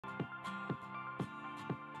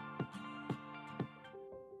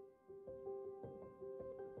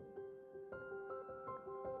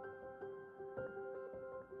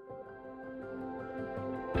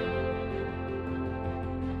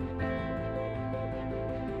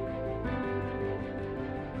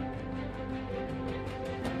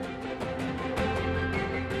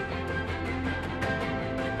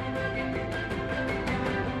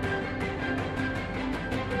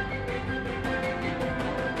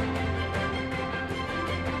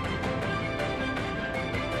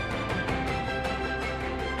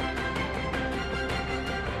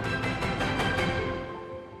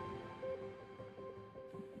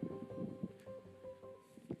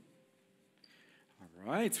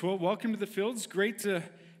Right. Well, welcome to the Fields. Great to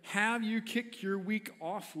have you kick your week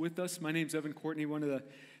off with us. My name's Evan Courtney, one of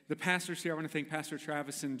the pastors here. I want to thank Pastor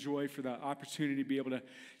Travis and Joy for the opportunity to be able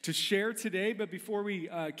to share today. But before we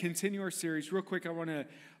continue our series, real quick, I want to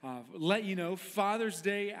let you know Father's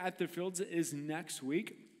Day at the Fields is next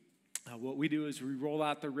week. What we do is we roll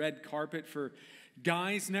out the red carpet for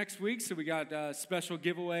guys next week. So we got special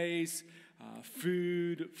giveaways,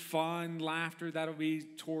 food, fun, laughter. That'll be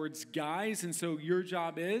towards guys. And so your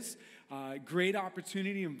job is great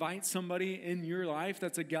opportunity. Invite somebody in your life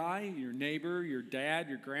that's a guy, your neighbor, your dad,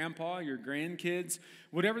 your grandpa, your grandkids,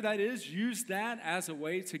 whatever that is. Use that as a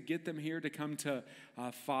way to get them here to come to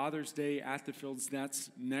Father's Day at the Fields. That's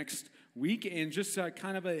next week. And just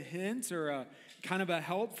kind of a hint or kind of a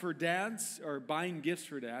help for dads or buying gifts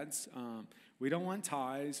for dads. We don't want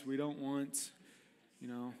ties. We don't want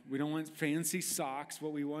fancy socks.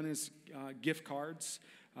 What we want is gift cards,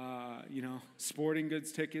 sporting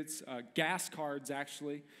goods tickets, gas cards,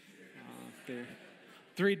 actually. They're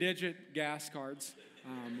 3-digit gas cards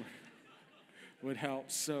would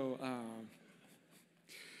help. So,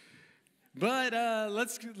 but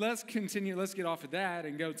let's continue. Let's get off of that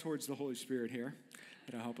and go towards the Holy Spirit here.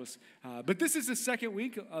 That'll help us. But this is the second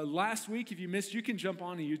week. Last week, if you missed, you can jump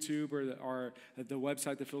on to YouTube or the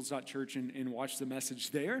website, thefields.church, and watch the message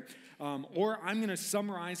there. Or I'm going to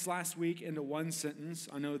summarize last week into one sentence.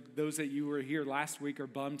 I know those that you were here last week are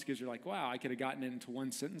bummed because you're like, wow, I could have gotten it into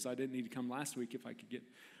one sentence. I didn't need to come last week if I could get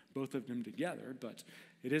both of them together. But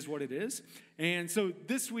it is what it is. And so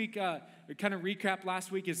this week, kind of recap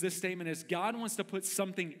last week is this statement is God wants to put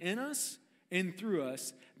something in us and through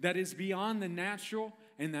us that is beyond the natural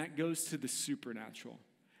and that goes to the supernatural.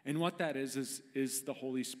 And what that is the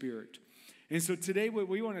Holy Spirit. And so today what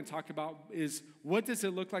we want to talk about is what does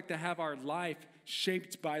it look like to have our life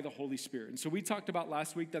shaped by the Holy Spirit. And so we talked about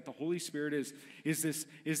last week that the Holy Spirit is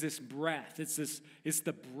this breath. It's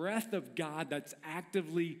the breath of God that's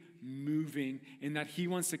actively moving and that he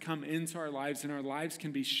wants to come into our lives and our lives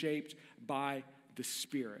can be shaped by the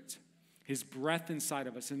Spirit. His breath inside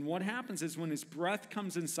of us. And what happens is when his breath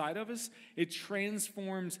comes inside of us, it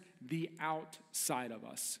transforms the outside of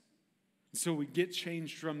us. So we get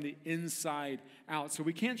changed from the inside out. So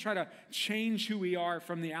we can't try to change who we are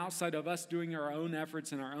from the outside of us doing our own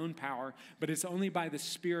efforts and our own power, but it's only by the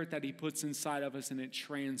Spirit that he puts inside of us and it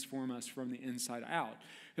transforms us from the inside out.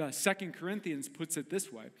 2 Corinthians puts it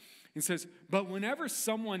this way. It says, but whenever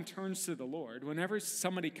someone turns to the Lord, whenever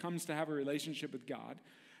somebody comes to have a relationship with God,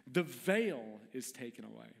 the veil is taken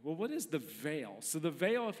away. Well, what is the veil? So the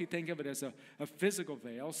veil, if you think of it as a physical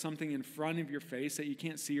veil, something in front of your face that you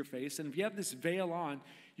can't see your face. And if you have this veil on,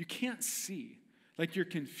 you can't see. Like you're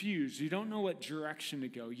confused. You don't know what direction to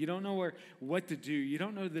go. You don't know what to do. You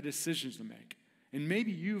don't know the decisions to make. And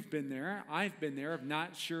maybe you've been there. I've been there. I'm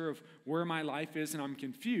not sure of where my life is and I'm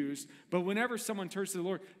confused. But whenever someone turns to the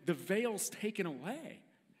Lord, the veil's taken away.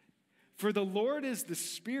 For the Lord is the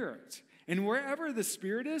Spirit. And wherever the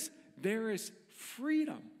Spirit is, there is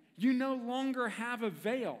freedom. You no longer have a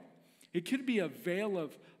veil. It could be a veil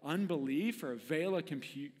of unbelief or a veil of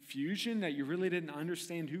confusion that you really didn't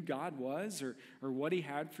understand who God was or what he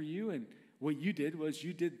had for you. And what you did was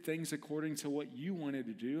you did things according to what you wanted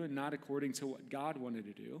to do and not according to what God wanted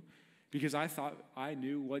to do. Because I thought I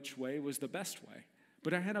knew which way was the best way.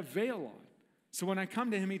 But I had a veil on. So when I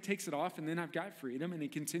come to him, he takes it off, and then I've got freedom, and he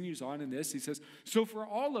continues on in this. He says, so for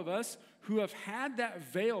all of us who have had that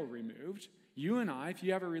veil removed, you and I, if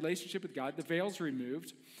you have a relationship with God, the veil's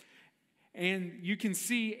removed, and you can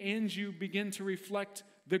see and you begin to reflect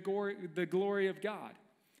the glory of God.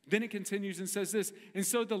 Then it continues and says this, and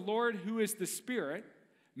so the Lord, who is the Spirit,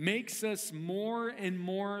 makes us more and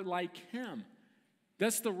more like him.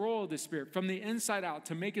 That's the role of the Spirit, from the inside out,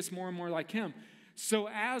 to make us more and more like him. So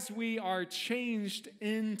as we are changed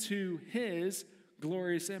into his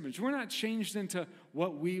glorious image, we're not changed into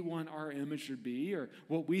what we want our image to be or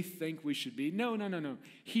what we think we should be. No.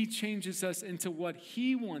 He changes us into what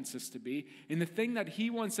he wants us to be. And the thing that he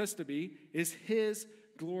wants us to be is his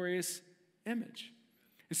glorious image.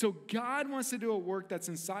 And so God wants to do a work that's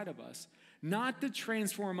inside of us, not to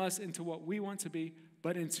transform us into what we want to be,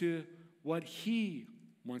 but into what he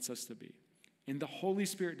wants us to be. And the Holy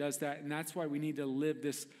Spirit does that, and that's why we need to live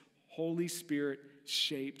this Holy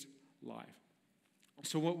Spirit-shaped life.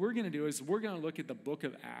 So what we're going to do is we're going to look at the book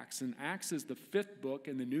of Acts. And Acts is the 5th book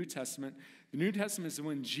in the New Testament. The New Testament is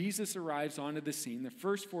when Jesus arrives onto the scene. The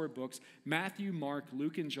first 4 books, Matthew, Mark,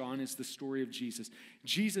 Luke, and John, is the story of Jesus.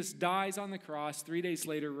 Jesus dies on the cross. 3 days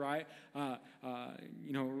later,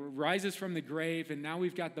 rises from the grave. And now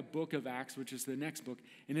we've got the book of Acts, which is the next book.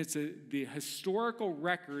 And it's the historical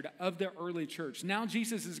record of the early church. Now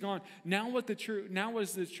Jesus is gone. Now what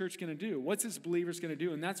is the church going to do? What's its believers going to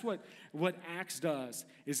do? And that's what Acts does.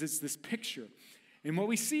 Is it's this picture. And what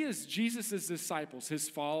we see is Jesus' disciples, his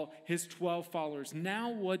 12 followers.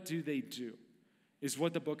 Now what do? Is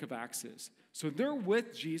what the book of Acts is. So they're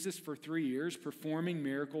with Jesus for 3 years, performing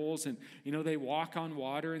miracles, and they walk on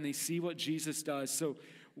water and they see what Jesus does. So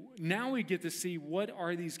now we get to see what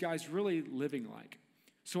are these guys really living like.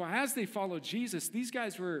 So as they followed Jesus, these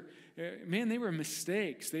guys were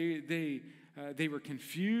mistakes. They were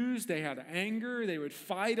confused. They had anger. They would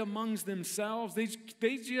fight amongst themselves.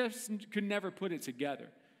 They just could never put it together.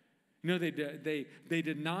 They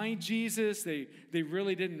denied Jesus. They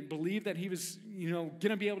really didn't believe that he was, going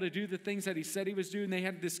to be able to do the things that he said he was doing. They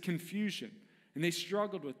had this confusion, and they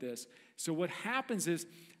struggled with this. So what happens is,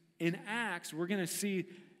 in Acts, we're going to see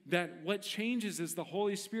that what changes is the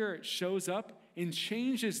Holy Spirit shows up and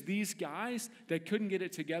changes these guys that couldn't get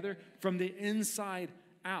it together from the inside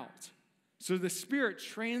out. So the Spirit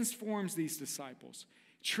transforms these disciples,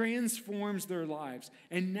 transforms their lives,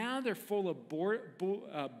 and now they're full of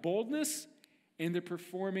boldness, and they're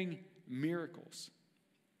performing miracles.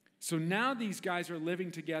 So now these guys are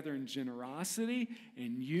living together in generosity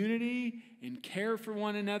and unity and care for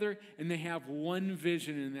one another, and they have one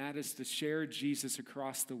vision, and that is to share Jesus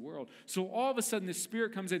across the world. So all of a sudden, the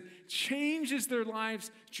Spirit comes in, changes their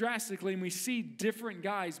lives drastically, and we see different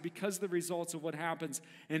guys because of the results of what happens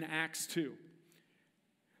in Acts 2.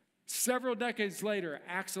 Several decades later,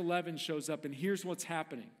 Acts 11 shows up, and here's what's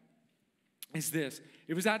happening.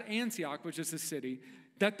 It was at Antioch, which is a city,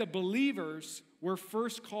 that the believers were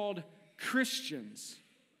first called Christians.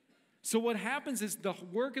 So what happens is the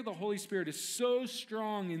work of the Holy Spirit is so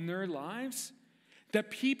strong in their lives that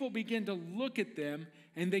people begin to look at them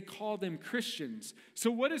and they call them Christians. So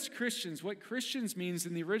what is Christians? What Christians means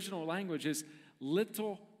in the original language is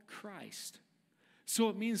little Christ. So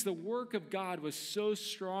it means the work of God was so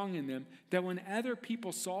strong in them that when other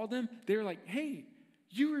people saw them, they were like, hey,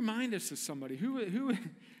 you remind us of somebody. Who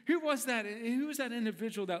was that? Who was that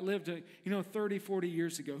individual that lived 30, 40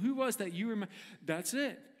 years ago? Who was that? That's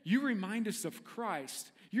it. You remind us of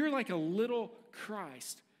Christ. You're like a little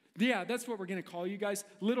Christ. Yeah, that's what we're going to call you guys,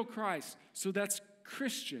 little Christ. So that's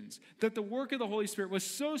Christians. That the work of the Holy Spirit was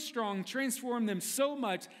so strong, transformed them so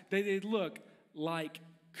much that they look like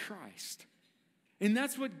Christ. And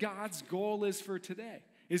that's what God's goal is for today,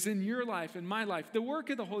 is in your life, in my life. The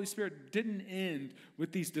work of the Holy Spirit didn't end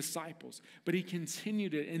with these disciples, but he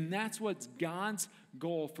continued it. And that's what God's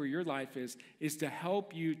goal for your life is to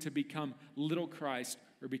help you to become little Christ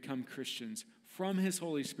or become Christians from his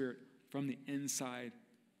Holy Spirit, from the inside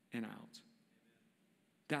and out.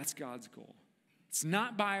 That's God's goal. It's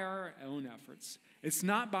not by our own efforts. It's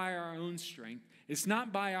not by our own strength. It's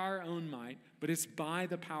not by our own might, but it's by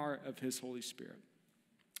the power of his Holy Spirit.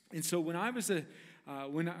 And so when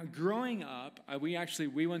growing up,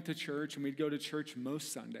 we went to church, and we'd go to church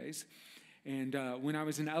most Sundays. And when I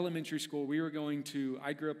was in elementary school,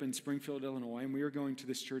 I grew up in Springfield, Illinois, and we were going to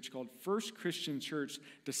this church called First Christian Church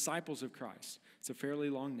Disciples of Christ. It's a fairly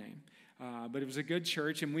long name. But it was a good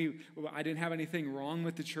church, and I didn't have anything wrong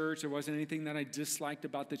with the church. There wasn't anything that I disliked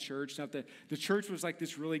about the church. Now, the church was like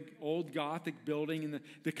this really old Gothic building, and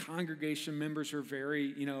the congregation members were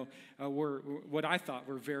very, were what I thought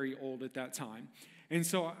were very old at that time. And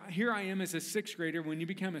so here I am as a 6th grader. When you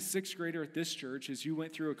become a 6th grader at this church, as you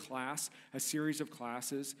went through a series of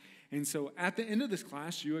classes. And so at the end of this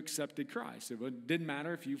class, you accepted Christ. It didn't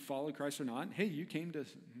matter if you followed Christ or not. Hey, you came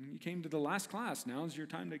to the last class. Now is your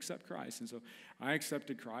time to accept Christ. And so I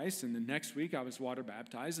accepted Christ. And the next week, I was water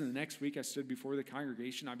baptized. And the next week, I stood before the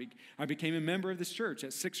congregation. I became a member of this church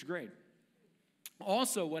at 6th grade.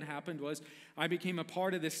 Also, what happened was I became a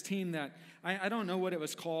part of this team that, I don't know what it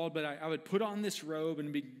was called, but I would put on this robe,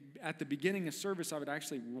 and at the beginning of service, I would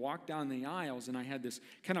actually walk down the aisles, and I had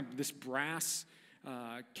this brass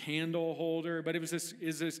candle holder, but it was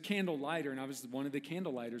this candle lighter, and I was one of the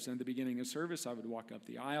candle lighters. And at the beginning of service, I would walk up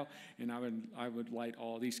the aisle, and I would light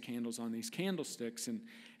all these candles on these candlesticks. And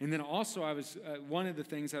then also, I was one of the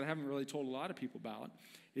things that I haven't really told a lot of people about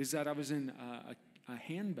is that I was in a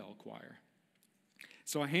handbell choir.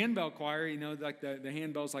 So a handbell choir, like the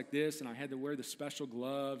handbells like this, and I had to wear the special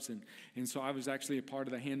gloves, and so I was actually a part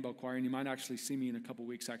of the handbell choir, and you might actually see me in a couple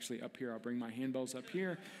weeks actually up here. I'll bring my handbells up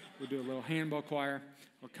here. We'll do a little handbell choir.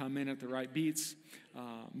 I'll come in at the right beats.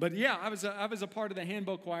 But yeah, I was a part of the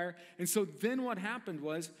handbell choir, and so then what happened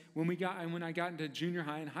was when I got into junior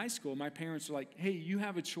high and high school, my parents were like, "Hey, you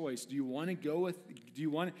have a choice. Do you want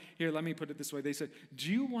to here? Let me put it this way. They said,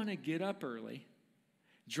 do you want to get up early,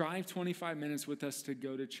 drive 25 minutes with us to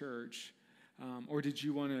go to church, or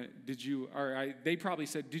they probably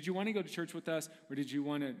said, did you want to go to church with us, or did you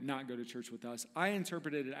want to not go to church with us? I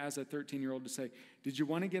interpreted it as a 13-year-old to say, did you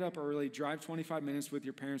want to get up early, drive 25 minutes with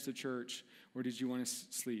your parents to church, or did you want to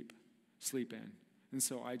sleep in? And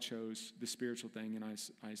so I chose the spiritual thing, and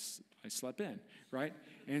I slept in, right?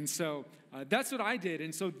 And so that's what I did.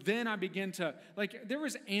 And so then I began to, there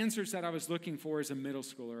was answers that I was looking for as a middle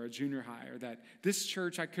schooler or a junior high, or that this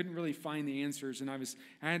church, I couldn't really find the answers, and I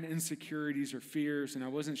had insecurities or fears, and I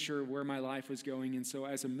wasn't sure where my life was going. And so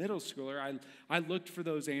as a middle schooler, I looked for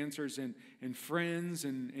those answers in friends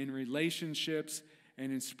and in relationships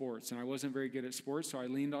and in sports. And I wasn't very good at sports, so I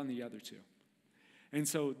leaned on the other two. And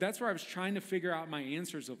so that's where I was trying to figure out my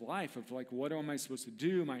answers of life, of what am I supposed to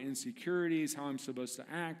do, my insecurities, how I'm supposed to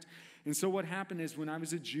act. And so what happened is when I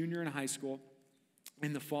was a junior in high school,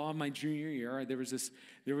 in the fall of my junior year, there was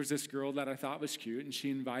this girl that I thought was cute, and she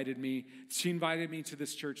invited me to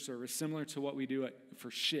this church service, similar to what we do for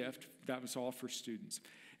Shift. That was all for students.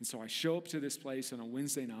 And so I show up to this place on a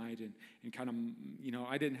Wednesday night, and kind of,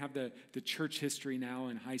 I didn't have the church history now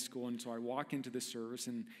in high school, and so I walk into this service,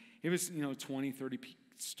 and it was, 20, 30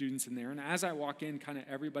 students in there. And as I walk in, kind of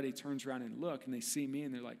everybody turns around and look, and they see me,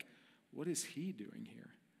 and they're like, what is he doing here?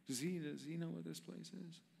 Does he know what this place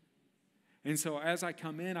is? And so as I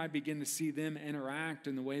come in, I begin to see them interact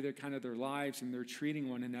in the way they're kind of their lives, and they're treating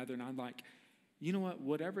one another. And I'm like, you know what?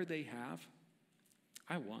 Whatever they have,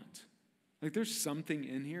 I want. There's something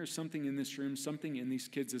in here, something in this room, something in these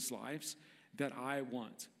kids' lives that I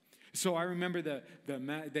want. So I remember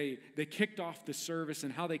they kicked off the service,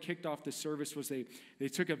 and how they kicked off the service was they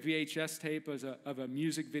took a VHS tape of a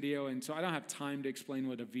music video, and so I don't have time to explain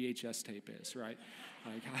what a VHS tape is, right?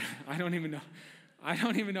 I don't even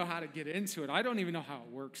know how to get into it. I don't even know how it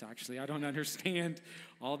works, actually. I don't understand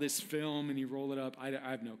all this film, and you roll it up. I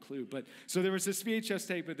have no clue. But so there was this VHS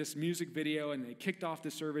tape of this music video, and they kicked off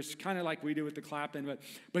the service, kind of like we do with the clapping.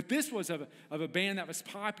 But this was of a band that was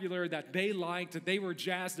popular, that they liked, that they were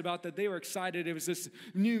jazzed about, that they were excited. It was this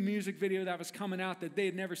new music video that was coming out that they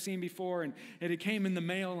had never seen before, and it came in the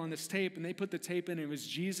mail on this tape, and they put the tape in, and it was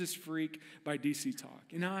Jesus Freak by DC Talk.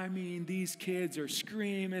 And I mean, these kids are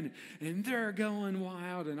screaming, and they're going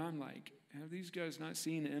wild, and I'm like, have these guys not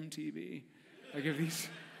seen MTV? Have these?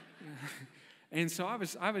 And so I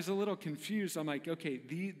was a little confused. I'm like, okay,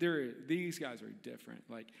 these guys are different.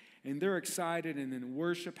 And they're excited, and then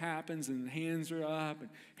worship happens, and hands are up, and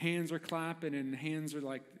hands are clapping, and hands are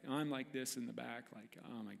I'm like this in the back,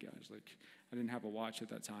 oh my gosh, I didn't have a watch at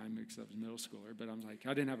that time because I was a middle schooler, but I'm like,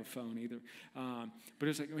 I didn't have a phone either. But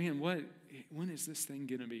it was man, when is this thing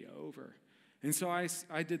gonna be over? And so I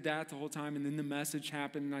did that the whole time, and then the message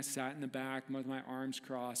happened, and I sat in the back with my arms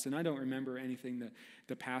crossed, and I don't remember anything that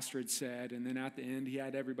the pastor had said. And then at the end, he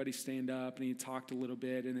had everybody stand up, and he talked a little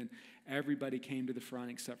bit, and then everybody came to the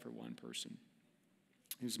front except for one person.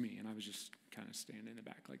 It was me, and I was just kind of standing in the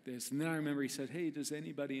back like this. And then I remember he said, hey, does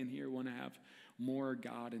anybody in here want to have more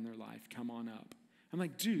God in their life? Come on up. I'm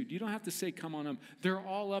like, dude, you don't have to say come on up. They're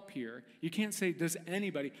all up here. You can't say, does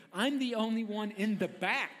anybody? I'm the only one in the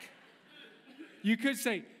back. You could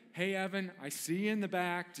say, hey, Evan, I see you in the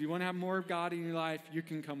back. Do you want to have more of God in your life? You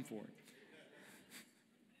can come forward.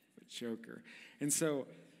 But joker. And so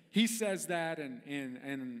he says that, and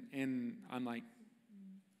I'm like,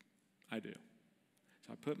 I do.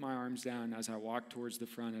 So I put my arms down as I walk towards the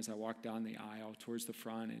front, as I walk down the aisle towards the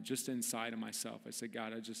front, and just inside of myself, I said,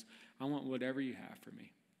 God, I want whatever you have for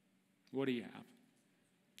me. What do you have?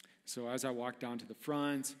 So as I walked down to the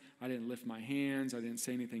front, I didn't lift my hands. I didn't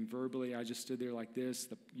say anything verbally. I just stood there like this.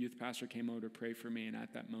 The youth pastor came over to pray for me, and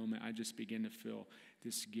at that moment, I just began to feel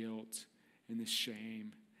this guilt and this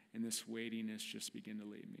shame and this weightiness just begin to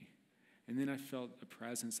leave me. And then I felt a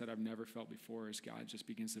presence that I've never felt before as God just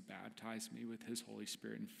begins to baptize me with his Holy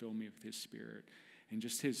Spirit and fill me with his Spirit. And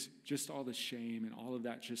just all the shame and all of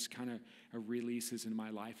that just kind of releases in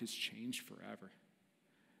my life has changed forever.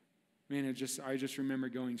 man, I just remember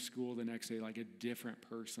going to school the next day like a different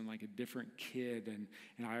person, like a different kid. And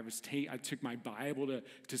I took my Bible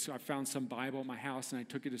so I found some Bible at my house and I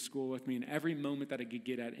took it to school with me. And every moment that I could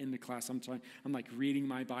get at in the class, I'm like reading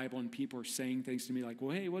my Bible and people are saying things to me like,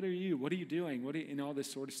 well, hey, what are you doing? And all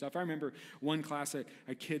this sort of stuff. I remember one class,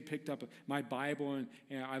 a kid picked up my Bible and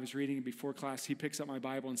I was reading it before class. He picks up my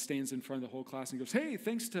Bible and stands in front of the whole class and goes, hey,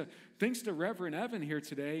 thanks to Reverend Evan here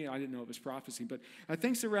today. I didn't know it was prophecy, but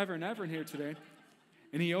thanks to Reverend Evan here today.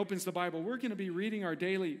 And he opens the Bible. We're going to be reading our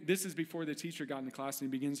daily. This is before the teacher got in the class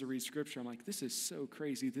and he begins to read scripture. I'm like, this is so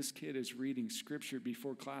crazy. This kid is reading scripture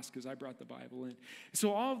before class because I brought the Bible in.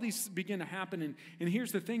 So all of these begin to happen. And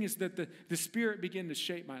here's the thing is that the Spirit began to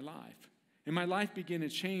shape my life. And my life began to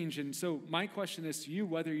change. And so my question is to you,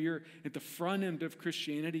 whether you're at the front end of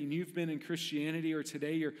Christianity and you've been in Christianity, or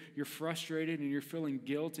today you're frustrated and you're feeling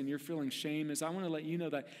guilt and you're feeling shame, is I want to let you know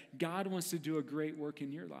that God wants to do a great work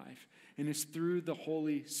in your life. And it's through the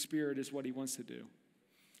Holy Spirit is what he wants to do.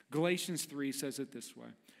 Galatians 3 says it this way.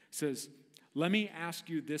 It says, let me ask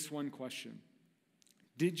you this one question.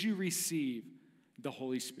 Did you receive the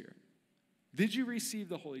Holy Spirit? Did you receive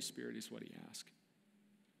the Holy Spirit is what he asked.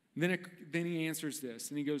 Then he answers this,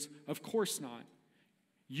 and he goes, of course not.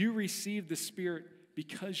 You received the Spirit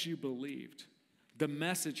because you believed the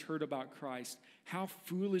message heard about Christ. How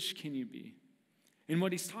foolish can you be? And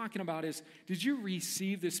what he's talking about is, did you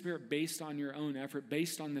receive the Spirit based on your own effort,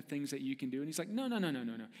 based on the things that you can do? And he's like, no.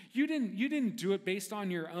 You didn't do it based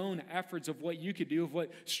on your own efforts of what you could do, of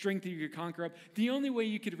what strength you could conquer up. The only way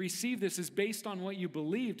you could receive this is based on what you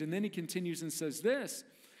believed. And then he continues and says this.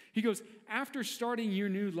 He goes, after starting your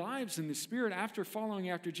new lives in the Spirit, after following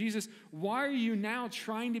after Jesus, why are you now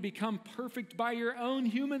trying to become perfect by your own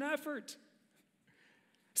human effort?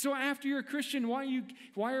 So after you're a Christian,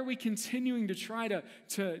 why are we continuing to try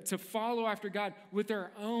to follow after God with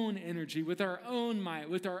our own energy, with our own might,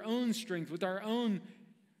 with our own strength, with our own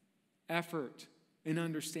effort and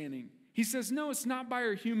understanding? He says, no, it's not by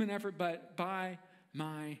our human effort, but by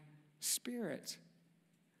my Spirit.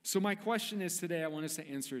 So my question is today, I want us to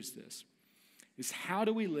answer is this, is how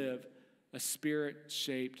do we live a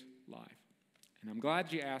Spirit-shaped life? And I'm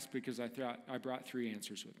glad you asked because I brought 3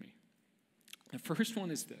 answers with me. The first one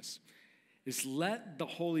is this, is let the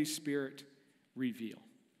Holy Spirit reveal.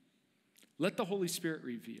 Let the Holy Spirit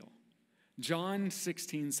reveal. John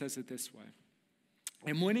 16 says it this way,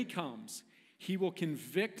 and when he comes, he will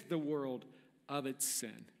convict the world of its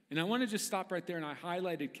sin. And I want to just stop right there, and I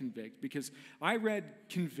highlighted convict because I read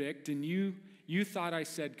convict, and you thought I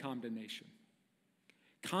said condemnation.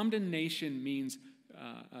 Condemnation means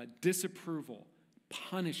disapproval,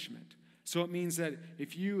 punishment. So it means that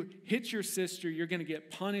if you hit your sister, you're going to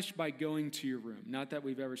get punished by going to your room. Not that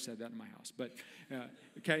we've ever said that in my house, but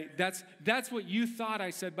okay, that's what you thought I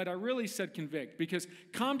said, but I really said convict because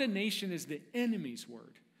condemnation is the enemy's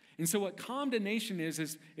word. And so what condemnation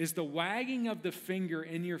is the wagging of the finger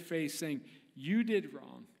in your face saying, you did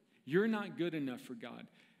wrong. You're not good enough for God.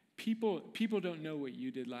 People don't know what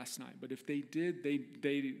you did last night, but if they did,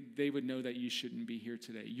 they would know that you shouldn't be here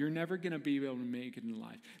today. You're never going to be able to make it in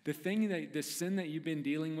life. The sin that you've been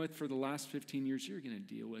dealing with for the last 15 years, you're going to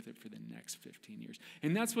deal with it for the next 15 years.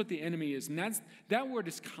 And that's what the enemy is. And that word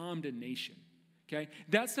is condemnation. Okay?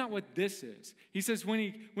 That's not what this is. He says when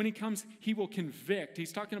he comes, he will convict.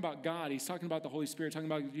 He's talking about God. He's talking about the Holy Spirit,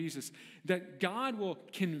 talking about Jesus. That God will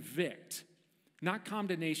convict, not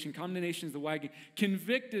condemnation. Condemnation is the wagging.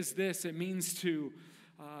 Convict is this. It means to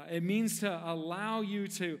allow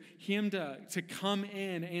him to come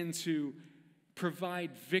in and to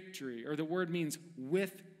provide victory. Or the word means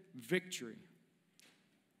with victory.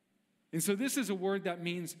 And so this is a word that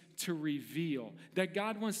means to reveal, that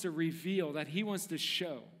God wants to reveal, that he wants to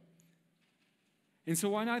show. And so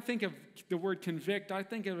when I think of the word convict, I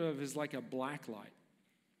think of it as like a black light.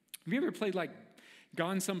 Have you ever played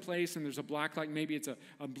gone someplace and there's a black light, maybe it's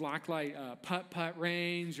a black light putt-putt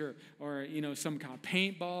range or some kind of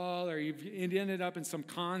paintball, or you've ended up in some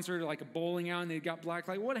concert or like a bowling alley and they've got black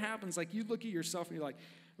light. What happens? You look at yourself and you're like,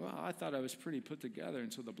 well, I thought I was pretty put together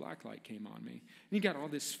until the black light came on me. And you got all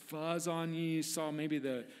this fuzz on you. You saw maybe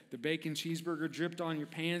the bacon cheeseburger dripped on your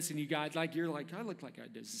pants, and you're like, I look like a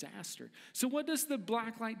disaster. So what does the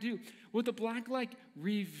black light do? What the black light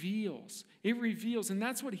reveals. It reveals, and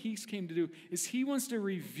that's what he came to do, is he wants to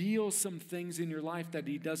reveal some things in your life that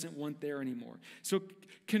he doesn't want there anymore. So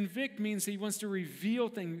convict means he wants to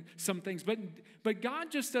reveal some things, but God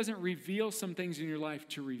just doesn't reveal some things in your life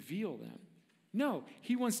to reveal them. No,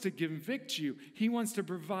 he wants to convict you. He wants to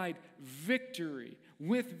provide victory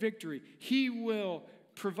with victory. He will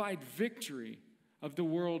provide victory of the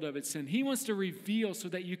world of its sin. He wants to reveal so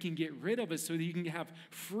that you can get rid of it, so that you can have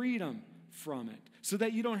freedom from it, so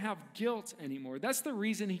that you don't have guilt anymore. That's the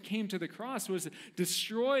reason he came to the cross, was to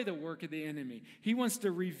destroy the work of the enemy. He wants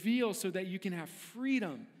to reveal so that you can have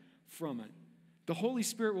freedom from it. The Holy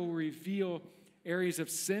Spirit will reveal areas of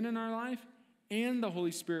sin in our life, and the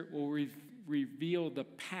Holy Spirit will reveal the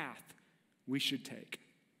path we should take.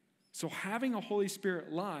 So having a Holy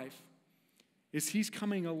Spirit life is he's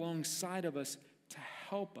coming alongside of us to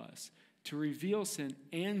help us to reveal sin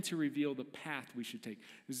and to reveal the path we should take.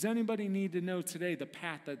 Does anybody need to know today the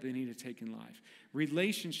path that they need to take in life?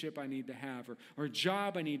 Relationship I need to have, or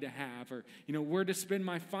job I need to have, or where to spend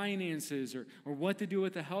my finances, or what to do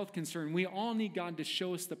with a health concern. We all need God to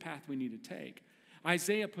show us the path we need to take.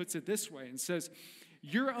 Isaiah puts it this way and says,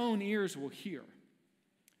 your own ears will hear.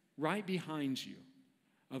 Right behind you,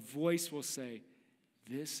 a voice will say,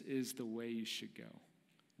 this is the way you should go,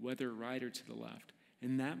 whether right or to the left.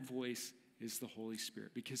 And that voice is the Holy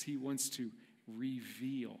Spirit, because he wants to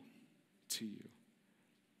reveal to you.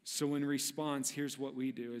 So in response, here's what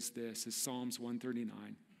we do is Psalms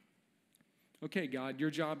 139. Okay, God, your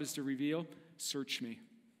job is to reveal. Search me.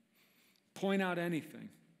 Point out anything.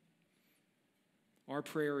 Our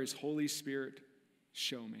prayer is, Holy Spirit,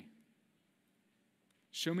 show me.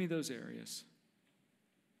 Show me those areas.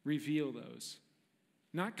 Reveal those.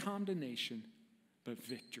 Not condemnation, but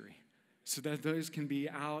victory, so that those can be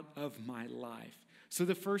out of my life. So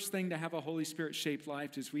the first thing to have a Holy Spirit-shaped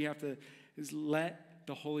life is we have to let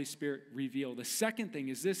the Holy Spirit reveal. The second thing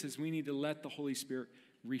is we need to let the Holy Spirit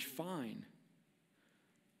refine.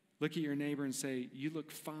 Look at your neighbor and say, you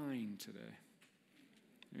look fine today.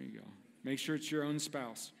 There you go. Make sure it's your own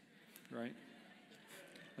spouse, right?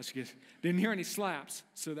 That's good. Didn't hear any slaps,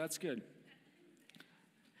 so that's good.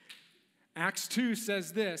 Acts 2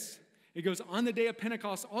 says this. It goes, on the day of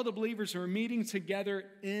Pentecost, all the believers were meeting together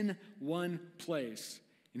in one place.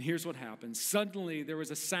 And here's what happened. Suddenly, there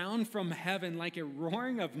was a sound from heaven like a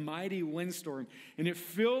roaring of mighty windstorm, and it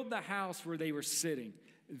filled the house where they were sitting.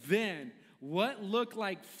 Then, what looked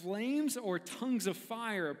like flames or tongues of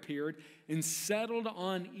fire appeared and settled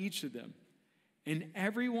on each of them. And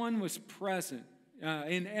everyone present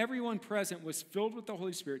was filled with the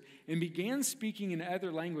Holy Spirit and began speaking in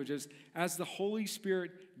other languages as the Holy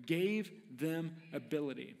Spirit gave them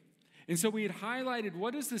ability. And so we had highlighted,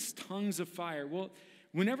 what is this tongues of fire? Well,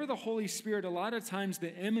 whenever the Holy Spirit, a lot of times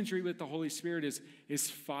the imagery with the Holy Spirit is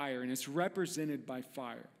fire, and it's represented by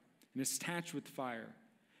fire, and it's attached with fire.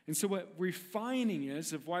 And so what refining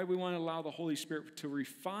is, of why we want to allow the Holy Spirit to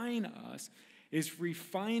refine us, is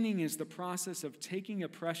refining is the process of taking a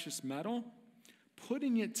precious metal,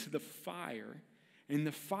 putting it to the fire, and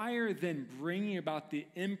the fire then bringing about the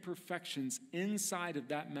imperfections inside of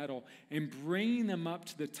that metal and bringing them up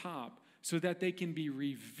to the top so that they can be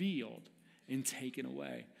revealed and taken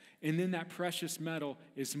away. And then that precious metal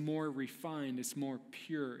is more refined, it's more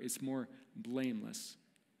pure, it's more blameless.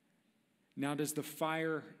 Now, does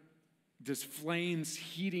flames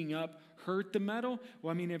heating up hurt the metal?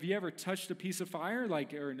 Well, I mean, have you ever touched a piece of fire?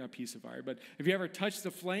 Or not a piece of fire, but have you ever touched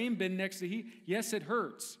the flame, been next to heat? Yes, it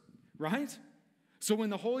hurts, right? So when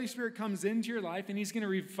the Holy Spirit comes into your life and he's going to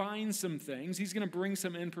refine some things, he's going to bring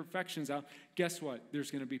some imperfections out, guess what?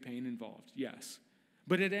 There's going to be pain involved, yes.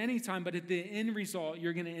 But at the end result,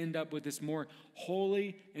 you're going to end up with this more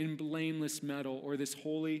holy and blameless metal, or this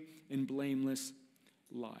holy and blameless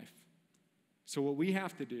life. So what we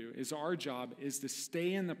have to do is, our job is to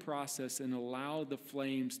stay in the process and allow the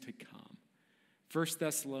flames to come. 1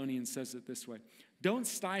 Thessalonians says it this way. Don't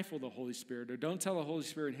stifle the Holy Spirit, or don't tell the Holy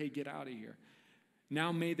Spirit, hey, get out of here.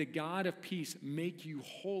 Now may the God of peace make you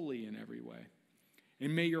holy in every way.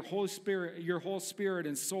 And may your whole spirit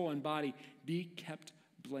and soul and body be kept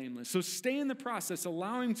blameless. So stay in the process,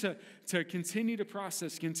 allowing to continue to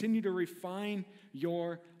process, continue to refine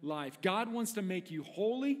your life. God wants to make you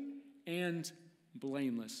holy and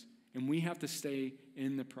blameless. And we have to stay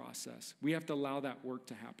in the process. We have to allow that work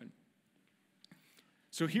to happen.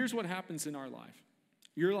 So here's what happens in our life.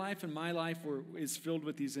 Your life and my life is filled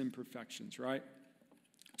with these imperfections, right?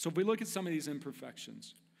 So if we look at some of these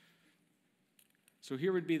imperfections. So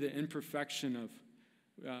here would be the imperfection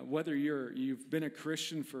of whether you've been a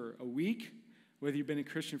Christian for a week, whether you've been a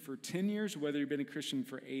Christian for 10 years, whether you've been a Christian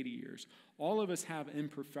for 80 years. All of us have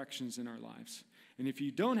imperfections in our lives. And if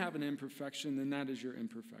you don't have an imperfection, then that is your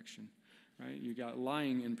imperfection, right? You got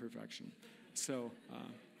lying imperfection. So,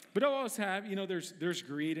 but all of us have, there's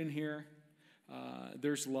greed in here.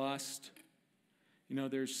 There's lust.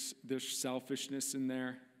 There's selfishness in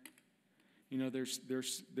there.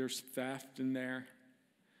 There's theft in there.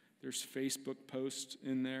 There's Facebook posts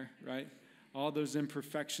in there, right? all those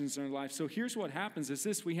imperfections in our life. So here's what happens is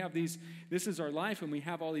this. We have these, this is our life, and we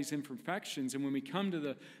have all these imperfections. And when we come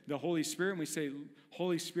to the Holy Spirit and we say,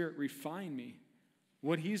 Holy Spirit, refine me,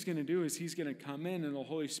 what he's going to do is he's going to come in, and the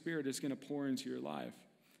Holy Spirit is going to pour into your life.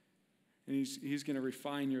 And he's going to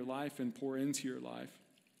refine your life and pour into your life.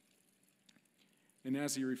 And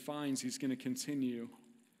as he refines, he's going to continue.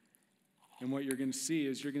 And what you're going to see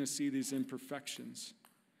is you're going to see these imperfections.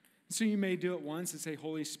 So you may do it once and say,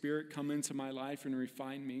 Holy Spirit, come into my life and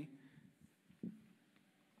refine me.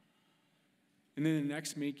 And then the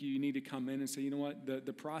next week, you need to come in and say, you know what,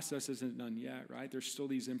 the process isn't done yet, right? There's still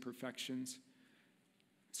these imperfections.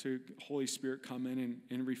 So Holy Spirit, come in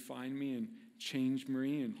and refine me and change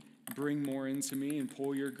me and bring more into me and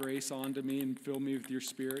pull your grace onto me and fill me with your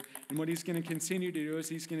Spirit. And what he's going to continue to do is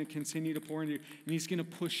he's going to continue to pour into you, and he's going to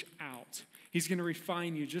push out. He's going to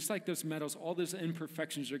refine you just like those metals. All those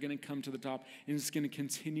imperfections are going to come to the top, and it's going to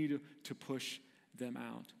continue to push them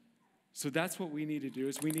out. So that's what we need to do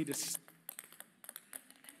is we need to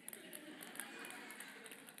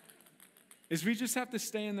we just have to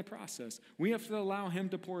stay in the process. We have to allow him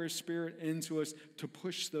to pour his Spirit into us to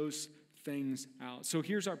push those things out. So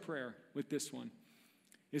here's our prayer with this one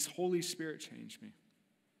is Holy Spirit, change me.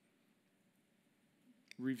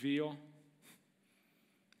 Reveal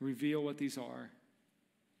what these are.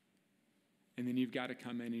 And then you've got to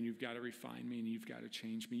come in and you've got to refine me and you've got to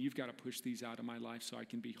change me. You've got to push these out of my life so I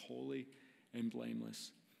can be holy and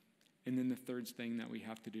blameless. And then the third thing that we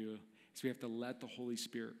have to do is we have to let the Holy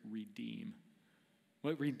Spirit redeem.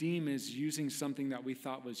 What redeem is using something that we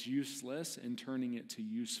thought was useless and turning it to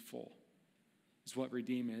useful, is what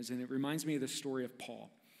redeem is. And it reminds me of the story of Paul.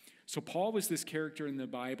 So Paul was this character in the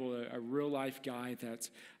Bible, a real-life guy that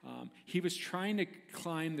he was trying to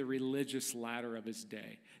climb the religious ladder of his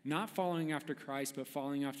day. Not following after Christ, but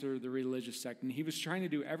following after the religious sect. And he was trying to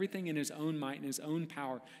do everything in his own might and his own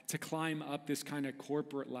power to climb up this kind of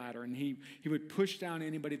corporate ladder. And he would push down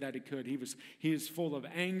anybody that he could. He was full of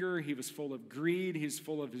anger. He was full of greed. He was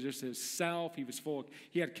full of just his self.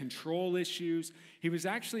 He had control issues. He was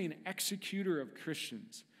actually an executor of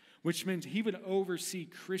Christians, which meant he would oversee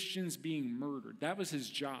Christians being murdered. That was his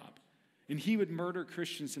job. And he would murder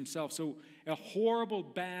Christians himself. So a horrible,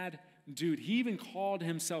 bad dude. He even called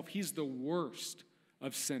himself, he's the worst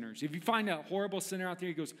of sinners. If you find a horrible sinner out there,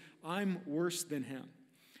 he goes, I'm worse than him.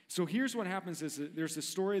 So here's what happens is there's the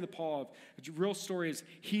story of the Paul. The real story is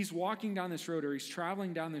he's walking down this road or he's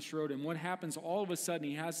traveling down this road, and what happens all of a sudden,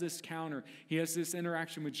 he has this encounter. He has this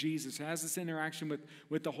interaction with Jesus. He has this interaction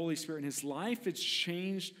with the Holy Spirit, and his life is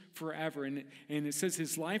changed forever. And it says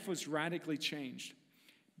his life was radically changed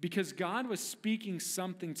because God was speaking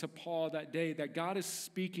something to Paul that day that God is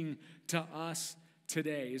speaking to us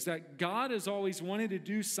today, is that God has always wanted to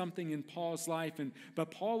do something in Paul's life, but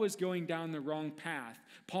Paul was going down the wrong path.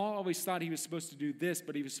 Paul always thought he was supposed to do this,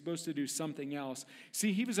 but he was supposed to do something else.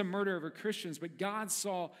 See, he was a murderer of Christians, but God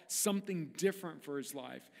saw something different for his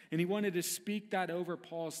life, and he wanted to speak that over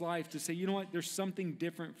Paul's life to say, you know what, there's something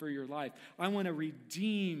different for your life. I want to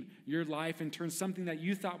redeem your life and turn something that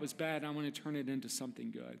you thought was bad, I want to turn it into something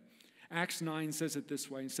good. Acts 9 says it this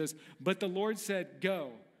way. It says, but the Lord said,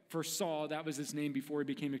 go. For Saul, that was his name before he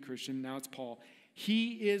became a Christian. Now it's Paul.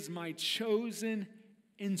 He is my chosen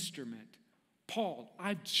instrument. Paul,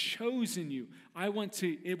 I've chosen you.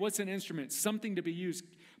 What's an instrument? Something to be used.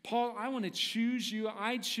 Paul, I want to choose you.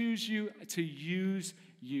 I choose you to use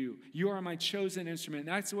you. You are my chosen instrument.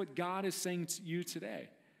 That's what God is saying to you today.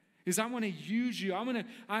 Is I want to use you.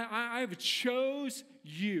 I have chose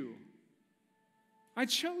you. I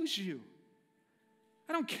chose you.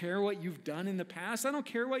 I don't care what you've done in the past. I don't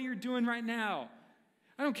care what you're doing right now.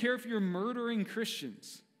 I don't care if you're murdering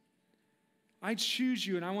Christians. I choose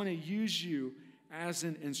you, and I want to use you as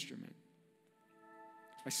an instrument.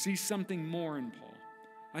 I see something more in Paul.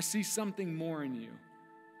 I see something more in you.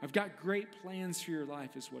 I've got great plans for your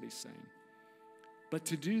life, is what he's saying. But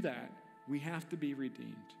to do that, we have to be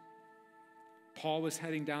redeemed. Paul was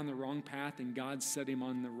heading down the wrong path, and God set him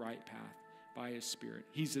on the right path by his Spirit.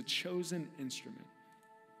 He's a chosen instrument.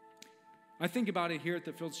 I think about it here at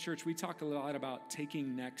the Fields Church. We talk a lot about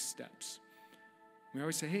taking next steps. We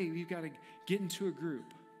always say, hey, we've got to get into a group.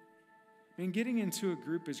 And getting into a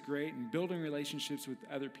group is great, and building relationships with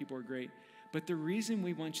other people are great. But the reason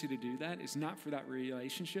we want you to do that is not for that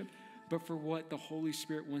relationship, but for what the Holy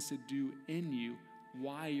Spirit wants to do in you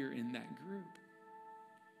while you're in that group.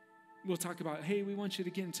 We'll talk about, hey, we want you to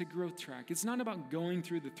get into Growth Track. It's not about going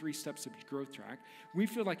through the 3 steps of Growth Track. We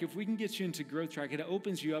feel like if we can get you into Growth Track, it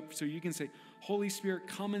opens you up so you can say, Holy Spirit,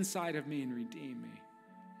 come inside of me and redeem me.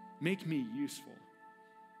 Make me useful.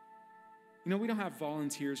 You know, we don't have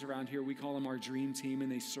volunteers around here. We call them our dream team,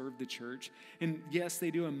 and they serve the church. And yes, they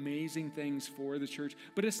do amazing things for the church,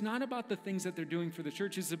 but it's not about the things that they're doing for the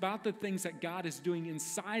church. It's about the things that God is doing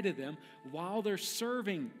inside of them while they're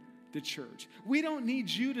serving the church. We don't need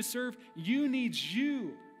you to serve. You need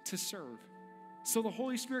you to serve. So the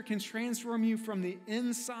Holy Spirit can transform you from the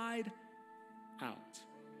inside out.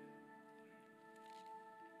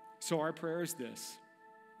 So our prayer is this: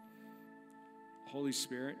 Holy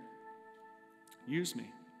Spirit, use me.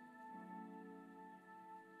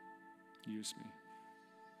 Use me.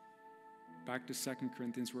 Back to 2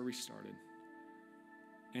 Corinthians where we started.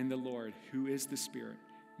 And the Lord, who is the Spirit,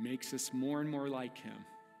 makes us more and more like him,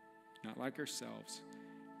 not like ourselves,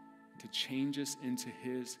 to change us into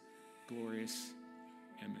his glorious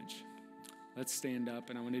image. Let's stand up,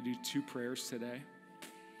 and I want to do 2 prayers today.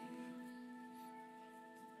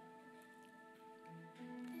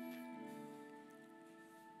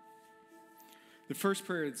 The first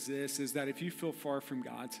prayer is this, is that if you feel far from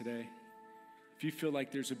God today, if you feel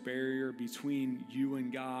like there's a barrier between you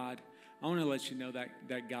and God, I want to let you know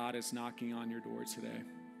that God is knocking on your door today.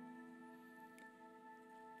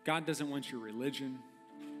 God doesn't want your religion.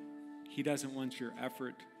 He doesn't want your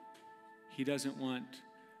effort. He doesn't want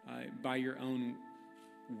by your own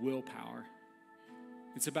willpower.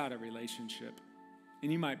 It's about a relationship.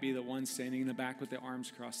 And you might be the one standing in the back with the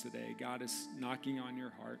arms crossed today. God is knocking on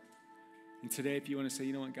your heart. And today, if you want to say,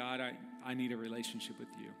 you know what, God, I need a relationship with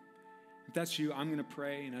you. If that's you, I'm going to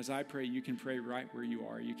pray. And as I pray, you can pray right where you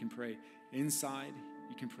are. You can pray inside.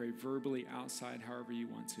 You can pray verbally outside, however you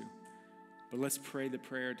want to. But let's pray the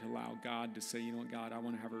prayer to allow God to say, you know what, God, I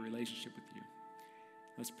want to have a relationship with you.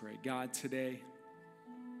 Let's pray. God, today,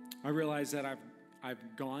 I realize that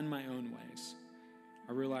I've gone my own ways.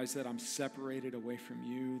 I realize that I'm separated away from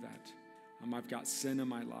you, that I've got sin in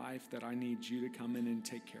my life that I need you to come in and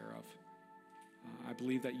take care of. I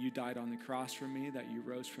believe that you died on the cross for me, that you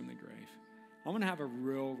rose from the grave. I want to have a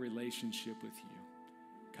real relationship with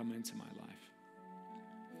you. Come into my life.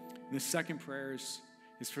 And the second prayer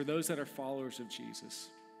is for those that are followers of Jesus.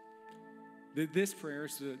 This prayer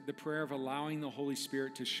is the prayer of allowing the Holy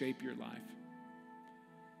Spirit to shape your life.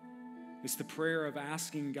 It's the prayer of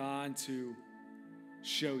asking God to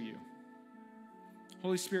show you.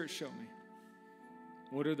 Holy Spirit, show me.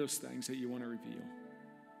 What are those things that you want to reveal?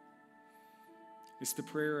 It's the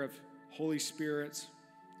prayer of, Holy Spirit,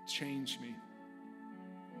 change me.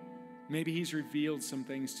 Maybe he's revealed some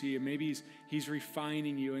things to you. Maybe he's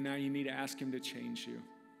refining you, and now you need to ask him to change you.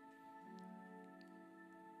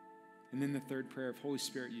 And then the third prayer of, Holy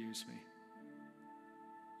Spirit, use me.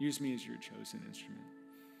 Use me as your chosen instrument.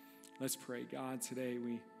 Let's pray. God, today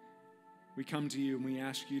we come to you and we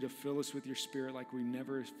ask you to fill us with your Spirit like we've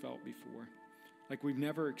never felt before, like we've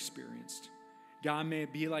never experienced. God, may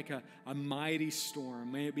it be like a mighty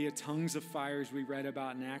storm. May it be a tongues of fire as we read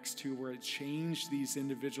about in Acts 2 where it changed these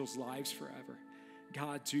individuals' lives forever.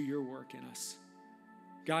 God, do your work in us.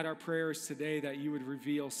 God, our prayer is today that you would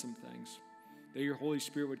reveal some things, that your Holy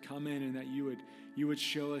Spirit would come in and that you would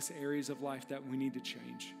show us areas of life that we need to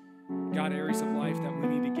change. God, areas of life that we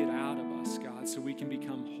need to get out of us, God, so we can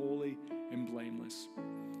become holy and blameless.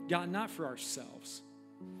 God, not for ourselves,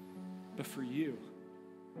 but for you.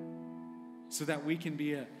 So that we can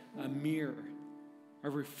be a mirror, a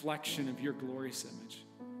reflection of your glorious image.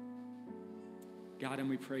 God, and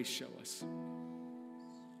we pray, show us.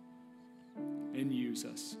 And use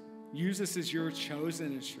us. Use us as your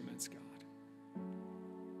chosen instruments, God.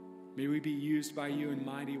 May we be used by you in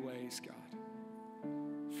mighty ways, God.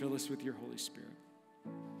 Fill us with your Holy Spirit.